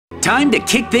Time to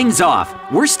kick things off.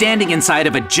 We're standing inside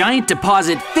of a giant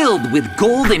deposit filled with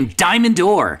gold and diamond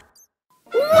ore.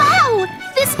 Wow!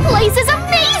 This place is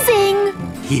amazing!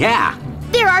 Yeah.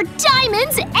 There are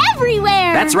diamonds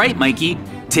everywhere! That's right, Mikey.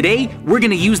 Today, we're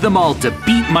gonna use them all to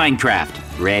beat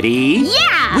Minecraft. Ready?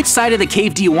 Yeah! Which side of the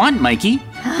cave do you want, Mikey?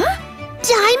 Huh?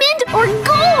 Diamond or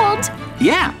gold?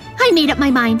 Yeah. I made up my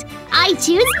mind. I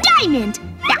choose diamond.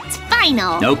 That's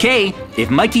final. Okay,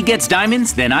 if Mikey gets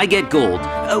diamonds, then I get gold.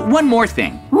 One more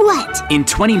thing. What? In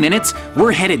 20 minutes,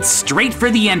 we're headed straight for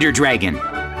the Ender Dragon.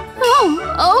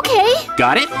 Oh, okay.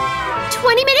 Got it?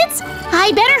 20 minutes?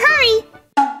 I better hurry.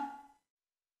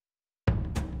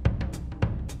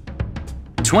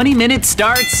 20 minutes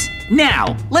starts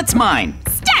now. Let's mine.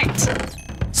 Start.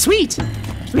 Sweet.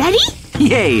 Ready?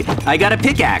 Yay, I got a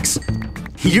pickaxe.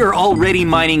 You're already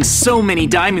mining so many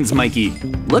diamonds, Mikey.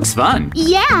 Looks fun.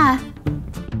 Yeah.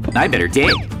 I better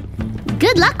dig.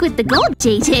 Good luck with the gold,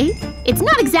 JayJay. It's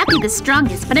not exactly the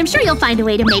strongest, but I'm sure you'll find a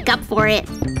way to make up for it.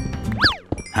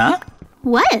 Huh?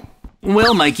 What?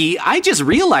 Well, Mikey, I just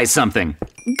realized something.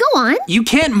 Go on. You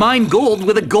can't mine gold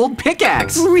with a gold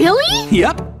pickaxe. Really?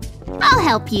 Yep. I'll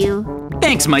help you.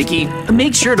 Thanks, Mikey.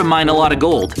 Make sure to mine a lot of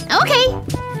gold. Okay.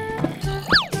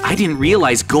 I didn't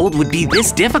realize gold would be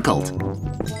this difficult.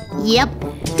 Yep.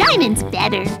 Diamond's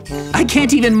better. I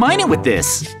can't even mine it with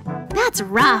this. That's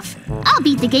rough. I'll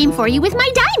beat the game for you with my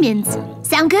diamonds.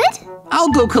 Sound good?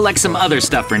 I'll go collect some other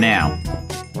stuff for now.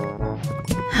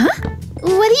 Huh?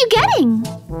 What are you getting?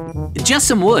 Just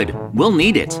some wood. We'll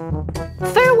need it.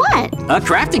 For what? A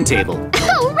crafting table.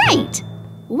 Oh, right.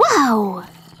 Whoa.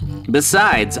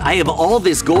 Besides, I have all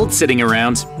this gold sitting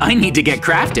around. I need to get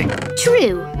crafting.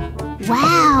 True.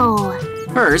 Wow.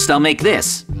 First, I'll make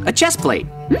this. A chest plate.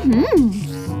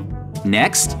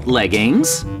 Next,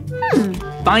 leggings.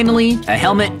 Finally, a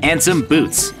helmet and some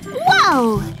boots.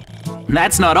 Whoa!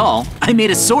 That's not all. I made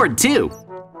a sword too.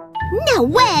 No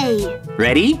way!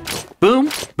 Ready? Boom,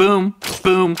 boom,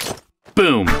 boom,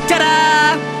 boom.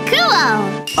 Ta-da!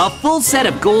 Cool! A full set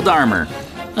of gold armor.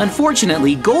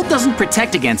 Unfortunately, gold doesn't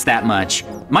protect against that much.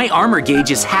 My armor gauge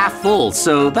is half full,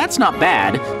 so that's not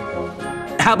bad.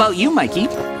 How about you, Mikey?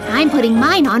 I'm putting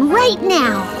mine on right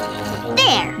now.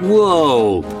 There!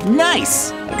 Whoa,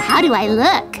 nice! How do I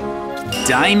look?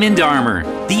 Diamond armor,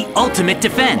 the ultimate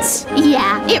defense.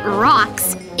 Yeah, it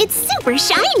rocks. It's super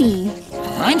shiny.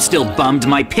 I'm still bummed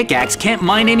my pickaxe can't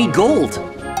mine any gold.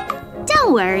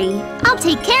 Don't worry, I'll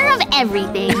take care of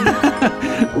everything.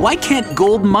 Why can't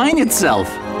gold mine itself?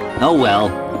 Oh well.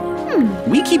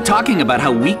 We keep talking about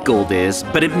how weak gold is,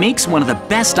 but it makes one of the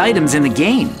best items in the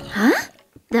game. Huh?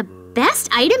 The best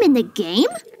item in the game?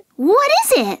 What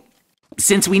is it?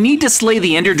 Since we need to slay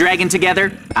the Ender Dragon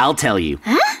together, I'll tell you.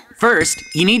 Huh? First,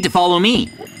 you need to follow me.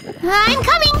 I'm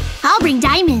coming. I'll bring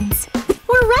diamonds.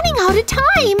 We're running out of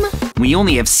time. We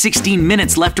only have 16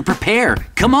 minutes left to prepare.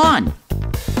 Come on.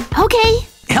 Okay.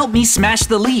 Help me smash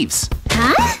the leaves.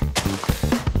 Huh?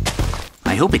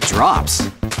 I hope it drops.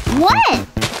 What?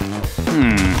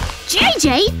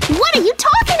 JayJay, what are you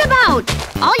talking about?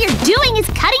 All you're doing is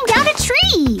cutting down a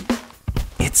tree.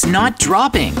 It's not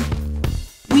dropping.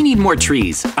 We need more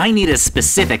trees. I need a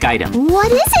specific item.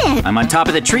 What is it? I'm on top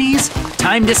of the trees.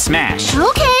 Time to smash.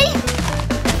 Okay.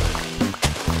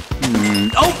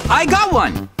 Oh, I got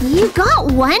one. You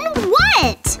got one?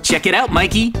 What? Check it out,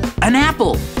 Mikey. An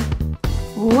apple.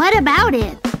 What about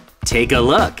it? Take a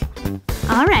look.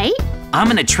 All right. I'm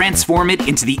gonna transform it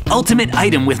into the ultimate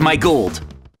item with my gold.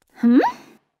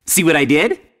 See what I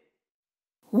did?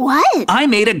 What? I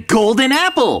made a golden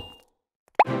apple.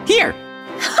 Here.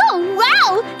 Oh,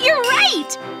 wow! You're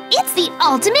right! It's the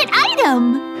ultimate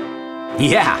item!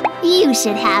 Yeah. You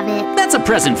should have it. That's a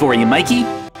present for you, Mikey.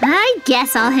 I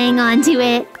guess I'll hang on to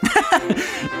it.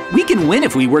 We can win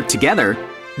if we work together.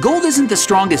 Gold isn't the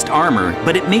strongest armor,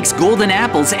 but it makes golden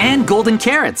apples and golden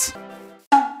carrots.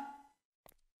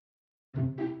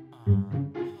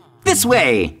 This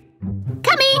way!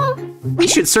 Coming! We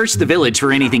should search the village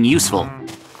for anything useful.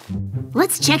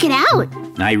 Let's check it out.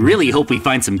 I really hope we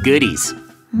find some goodies.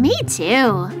 Me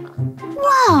too.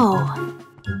 Whoa!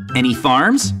 Any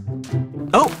farms?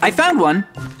 Oh, I found one,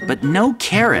 but no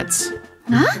carrots.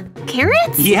 Huh?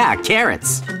 Carrots? Yeah,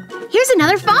 carrots. Here's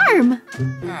another farm.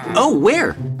 Oh,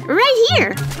 where? Right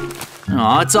here.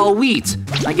 Aw, it's all wheat.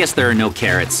 I guess there are no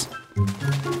carrots.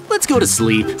 Let's go to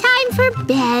sleep. Time for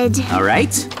bed. All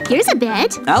right. Here's a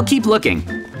bed. I'll keep looking.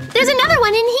 There's another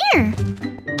one in here.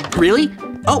 Really?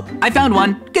 Oh, I found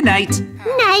one. Good night.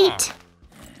 Night.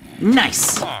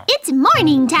 Nice. It's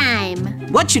morning time.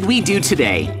 What should we do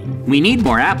today? We need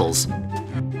more apples.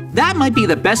 That might be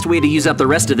the best way to use up the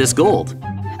rest of this gold.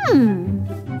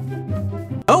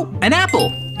 Oh, An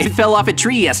apple! It fell off a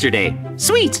tree yesterday.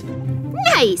 Sweet!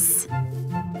 Nice!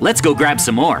 Let's go grab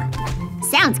some more.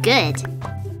 Sounds good.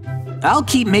 I'll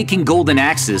keep making golden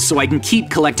axes so I can keep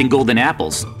collecting golden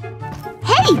apples.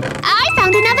 Hey, I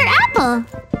found another apple!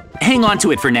 Hang on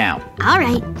to it for now. All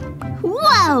right.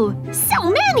 Whoa,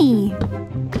 so many!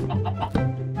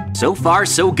 So far,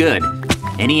 so good.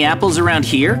 Any apples around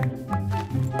here?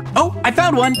 Oh, I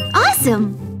found one!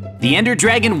 Awesome! The Ender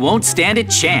Dragon won't stand a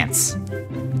chance.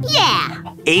 Yeah!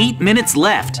 8 minutes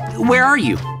left. Where are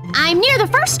you? I'm near the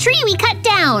first tree we cut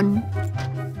down.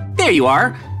 There you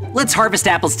are. Let's harvest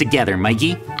apples together,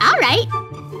 Mikey. All right.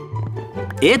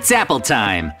 It's apple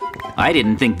time. I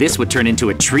didn't think this would turn into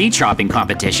a tree chopping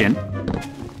competition.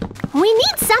 We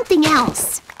need something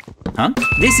else. Huh?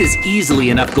 This is easily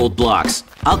enough gold blocks.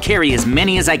 I'll carry as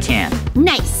many as I can.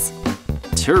 Nice.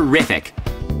 Terrific.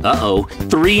 Uh-oh,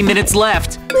 3 minutes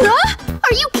left.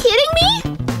 Are you kidding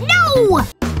me? No!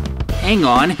 Hang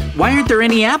on, why aren't there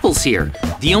any apples here?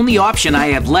 The only option I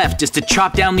have left is to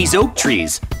chop down these oak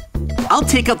trees. I'll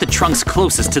take out the trunks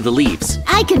closest to the leaves.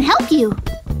 I can help you.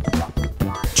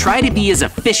 Try to be as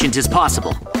efficient as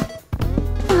possible.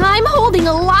 I'm holding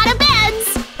a lot of beds.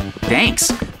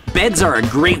 Thanks. Beds are a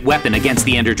great weapon against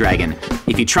the Ender Dragon.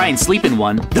 If you try and sleep in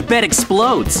one, the bed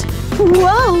explodes.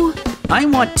 Whoa! I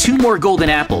want 2 more golden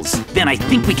apples, then I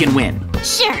think we can win.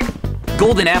 Sure.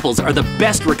 Golden apples are the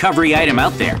best recovery item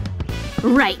out there.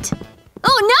 Right.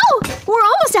 Oh no! We're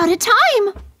almost out of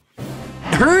time!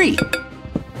 Hurry!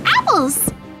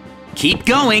 Apples! Keep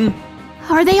going!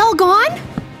 Are they all gone?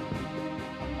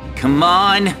 Come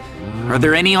on! Are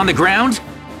there any on the ground?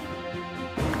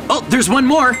 Oh, there's one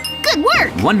more! Good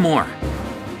work! One more.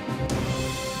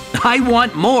 I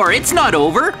want more! It's not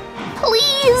over!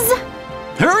 Please!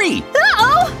 Hurry!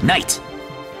 Uh-oh! Night!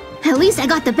 At least I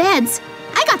got the beds.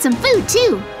 I got some food,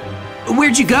 too.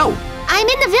 Where'd you go? I'm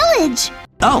in the village.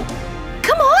 Oh.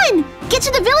 Come on! Get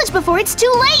to the village before it's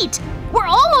too late! We're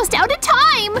almost out of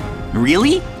time!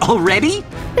 Really? Already?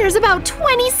 There's about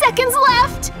 20 seconds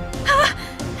left!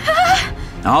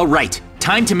 All right,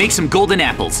 time to make some golden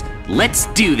apples. Let's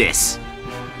do this.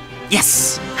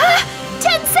 Yes!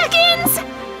 10 seconds!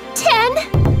 10,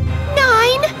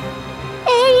 9,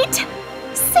 8,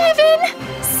 7,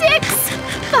 6,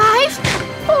 5,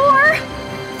 4,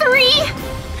 3,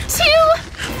 2,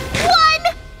 1!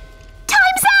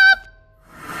 Time's up!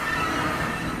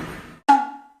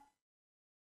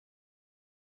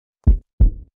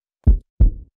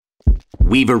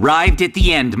 We've arrived at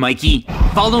the end, Mikey.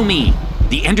 Follow me.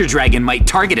 The Ender Dragon might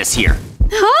target us here.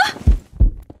 Huh?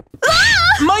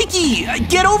 Ah! Mikey,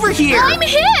 get over here! I'm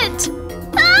hit!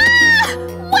 Ah!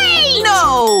 Wait!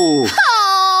 No!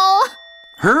 Oh!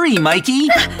 Hurry, Mikey!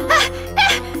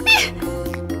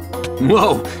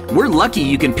 Whoa, we're lucky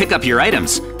you can pick up your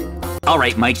items. All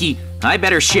right, Mikey, I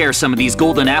better share some of these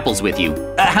golden apples with you.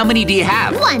 How many do you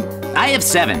have? 1. I have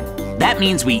 7. That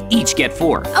means we each get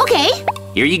 4. Okay.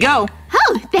 Here you go.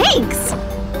 Oh, thanks.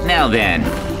 Now then.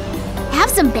 Have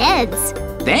some beds.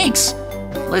 Thanks.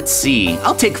 Let's see,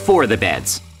 I'll take 4 of the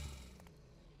beds.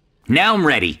 Now I'm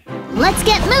ready. Let's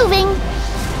get moving.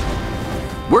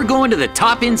 We're going to the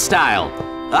top in style.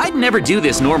 I'd never do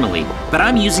this normally, but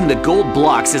I'm using the gold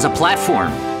blocks as a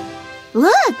platform.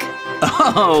 Look.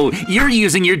 Oh, you're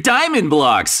using your diamond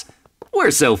blocks.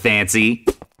 We're so fancy.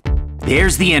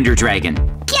 There's the Ender Dragon.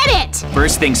 Get it.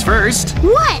 First things first.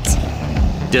 What?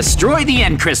 Destroy the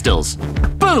end crystals.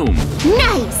 Boom.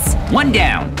 Nice. 1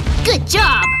 down. Good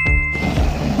job.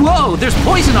 Whoa, there's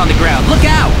poison on the ground. Look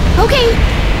out. Okay.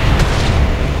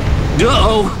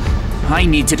 Uh-oh. I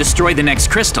need to destroy the next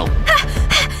crystal.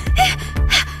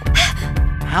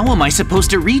 How am I supposed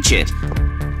to reach it?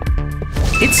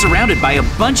 It's surrounded by a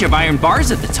bunch of iron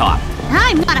bars at the top.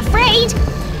 I'm not afraid.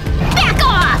 Back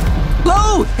off.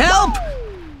 Oh, help!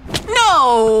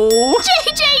 No!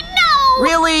 JayJay, no!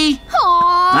 Really?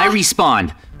 Aww. I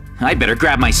respawned. I better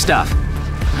grab my stuff.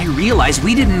 I realized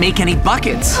we didn't make any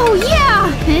buckets. Oh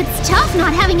yeah, it's tough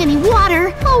not having any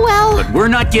water. Oh well. But we're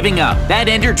not giving up. That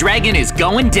Ender Dragon is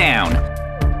going down.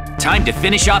 Time to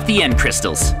finish off the end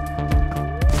crystals.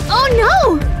 Oh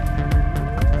no!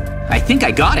 I think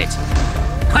I got it.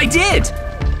 I did!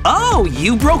 Oh,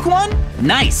 you broke one?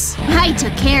 Nice. I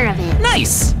took care of it.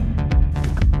 Nice.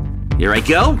 Here I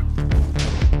go.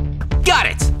 Got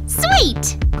it.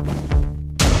 Sweet!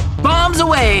 Bombs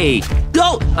away!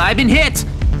 Oh, I've been hit.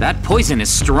 That poison is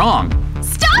strong.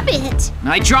 Stop it!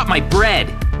 I dropped my bread.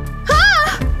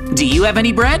 Ah! Do you have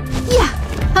any bread? Yeah,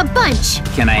 a bunch.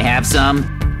 Can I have some?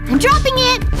 I'm dropping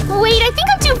it. Wait, I think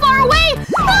I'm too far away.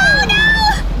 Oh no!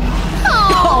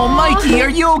 Oh, Mikey, are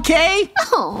you okay?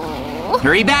 Oh.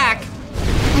 Hurry back.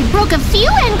 I broke a few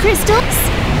end crystals.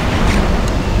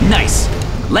 Nice.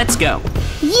 Let's go.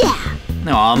 Yeah.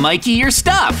 Aw, Mikey, your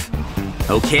stuff.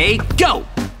 Okay, go.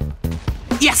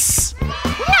 Yes.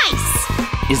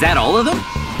 Nice. Is that all of them?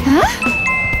 Huh?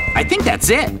 I think that's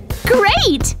it.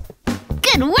 Great.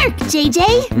 Good work,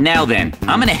 JayJay. Now then,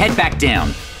 I'm gonna head back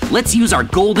down. Let's use our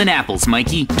golden apples,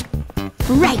 Mikey.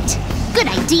 Right. Good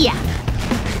idea.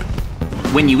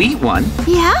 When you eat one…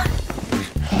 Yeah?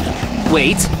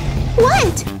 Wait.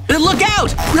 What? Look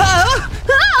out! Ah!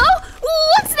 Oh!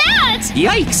 What's that?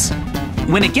 Yikes!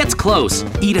 When it gets close,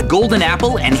 eat a golden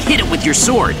apple and hit it with your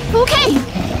sword. Okay.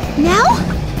 Now?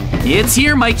 It's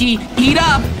here, Mikey. Eat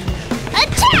up!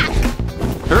 Attack!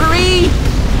 Hurry!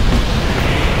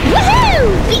 Woohoo!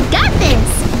 We got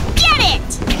this! Get it!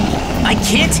 I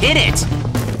can't hit it!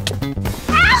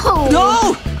 Ow!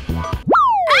 No!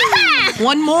 Aha!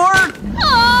 One more!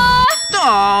 Aw!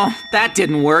 Oh, that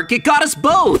didn't work. It got us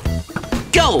both.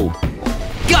 Go!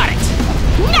 Got it!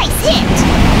 Nice hit!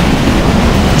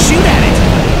 Shoot at it!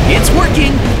 It's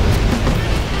working!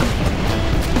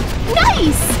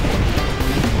 Nice!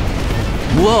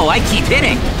 Whoa, I keep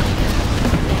hitting.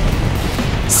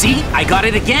 See, I got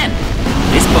it again.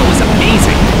 This bow is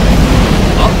amazing.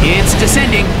 Oh, it's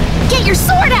descending. Get your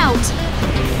sword out!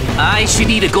 I should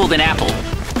eat a golden apple.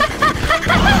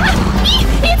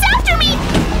 It's after me!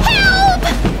 Help!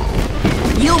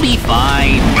 You'll be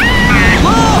fine. Ah!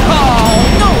 Oh,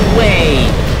 no way!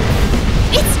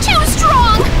 It's too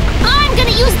strong! I'm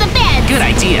gonna use the bed! Good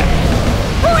idea.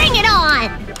 Bring it on!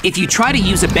 If you try to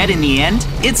use a bed in the end,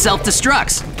 it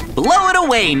self-destructs. Blow it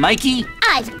away, Mikey.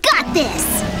 I've got this!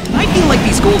 I feel like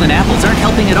these golden apples aren't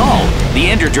helping at all. The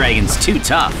Ender Dragon's too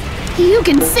tough. You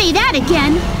can say that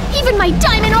again! Even my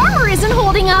diamond armor isn't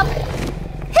holding up!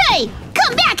 Hey!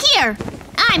 Come back here!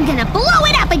 I'm gonna blow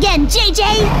it up again,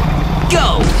 JayJay!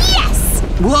 Go! Yes!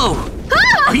 Whoa!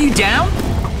 Ah! Are you down?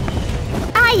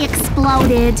 I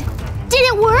exploded.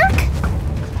 Did it work?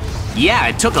 Yeah,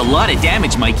 it took a lot of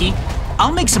damage, Mikey.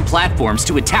 I'll make some platforms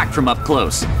to attack from up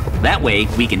close. That way,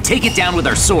 we can take it down with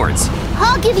our swords.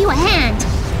 I'll give you a hand.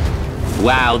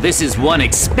 Wow, this is one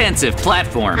expensive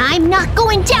platform. I'm not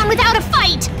going down without a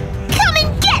fight! Come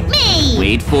and get me!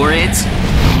 Wait for it.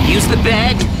 Use the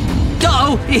bed.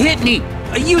 Uh-oh, it hit me.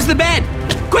 Use the bed.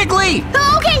 Quickly!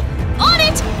 Okay, on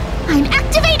it! I'm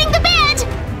activating the bed!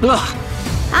 Ugh,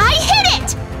 I hit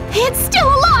it! It's still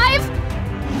alive!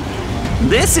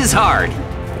 this is hard.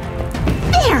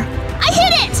 There! I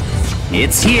hit it!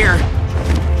 It's here.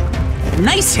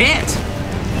 Nice hit.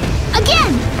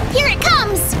 Again! Here it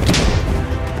comes!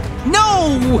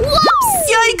 No!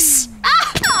 Whoops! Yikes!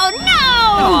 Oh no!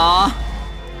 Aw,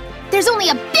 There's only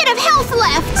a bit of health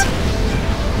left!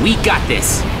 we got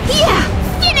this. Yeah!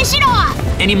 Finish it off!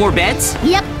 Any more beds?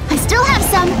 Yep, I still have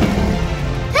some.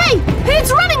 Hey!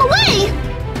 It's running away!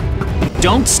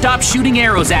 Don't stop shooting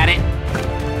arrows at it.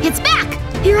 It's back!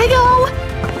 Here I go!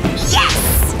 Yes!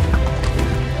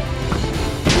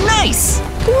 Nice!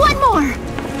 One more!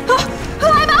 Oh,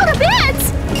 I'm out of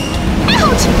beds!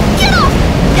 Ouch! Get off!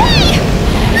 Hey!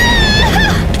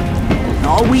 Ah!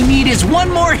 All we need is one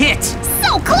more hit.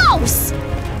 So close!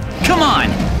 Come on!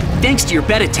 Thanks to your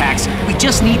bed attacks, we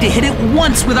just need to hit it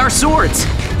once with our swords.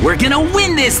 We're gonna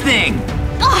win this thing!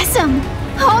 Awesome!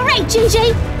 All right,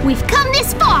 JayJay, we've come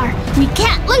this far. We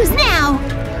can't lose now.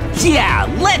 Yeah,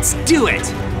 let's do it!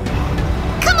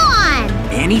 Come on!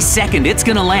 Any second it's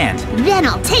gonna land. Then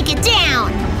I'll take it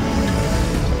down.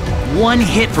 One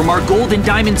hit from our gold and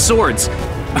diamond swords.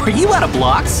 Are you out of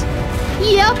blocks?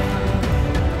 Yep.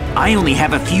 I only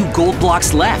have a few gold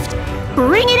blocks left.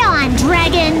 Bring it on,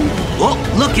 dragon. Oh,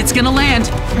 look, it's gonna land.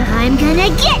 I'm gonna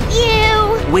get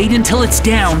you. Wait until it's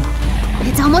down.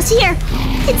 It's almost here.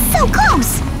 It's so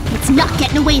close. It's not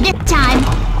getting away this time.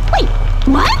 Wait,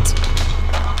 what?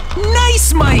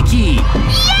 Nice, Mikey!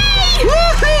 Yay!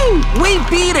 Woohoo! We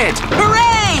beat it!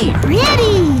 Hooray!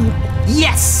 Pretty.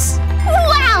 Yes!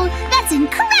 Wow, that's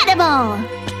incredible.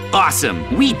 Awesome,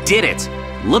 we did it!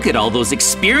 Look at all those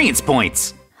experience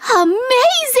points!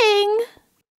 Amazing!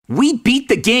 We beat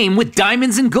the game with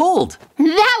diamonds and gold!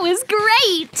 That was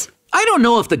great! I don't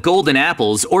know if the golden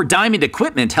apples or diamond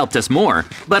equipment helped us more,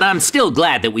 but I'm still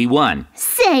glad that we won.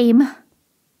 Same.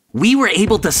 We were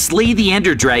able to slay the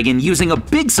Ender Dragon using a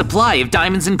big supply of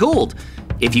diamonds and gold.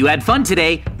 If you had fun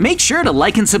today, make sure to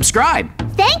like and subscribe.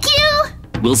 Thank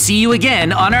you! We'll see you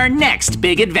again on our next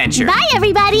big adventure. Bye,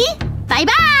 everybody!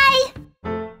 Bye-bye!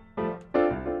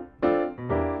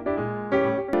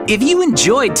 If you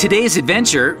enjoyed today's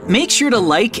adventure, make sure to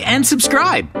like and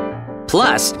subscribe.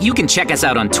 Plus, you can check us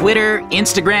out on Twitter,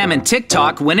 Instagram, and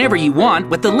TikTok whenever you want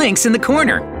with the links in the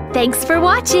corner. Thanks for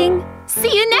watching!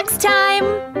 See you next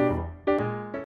time!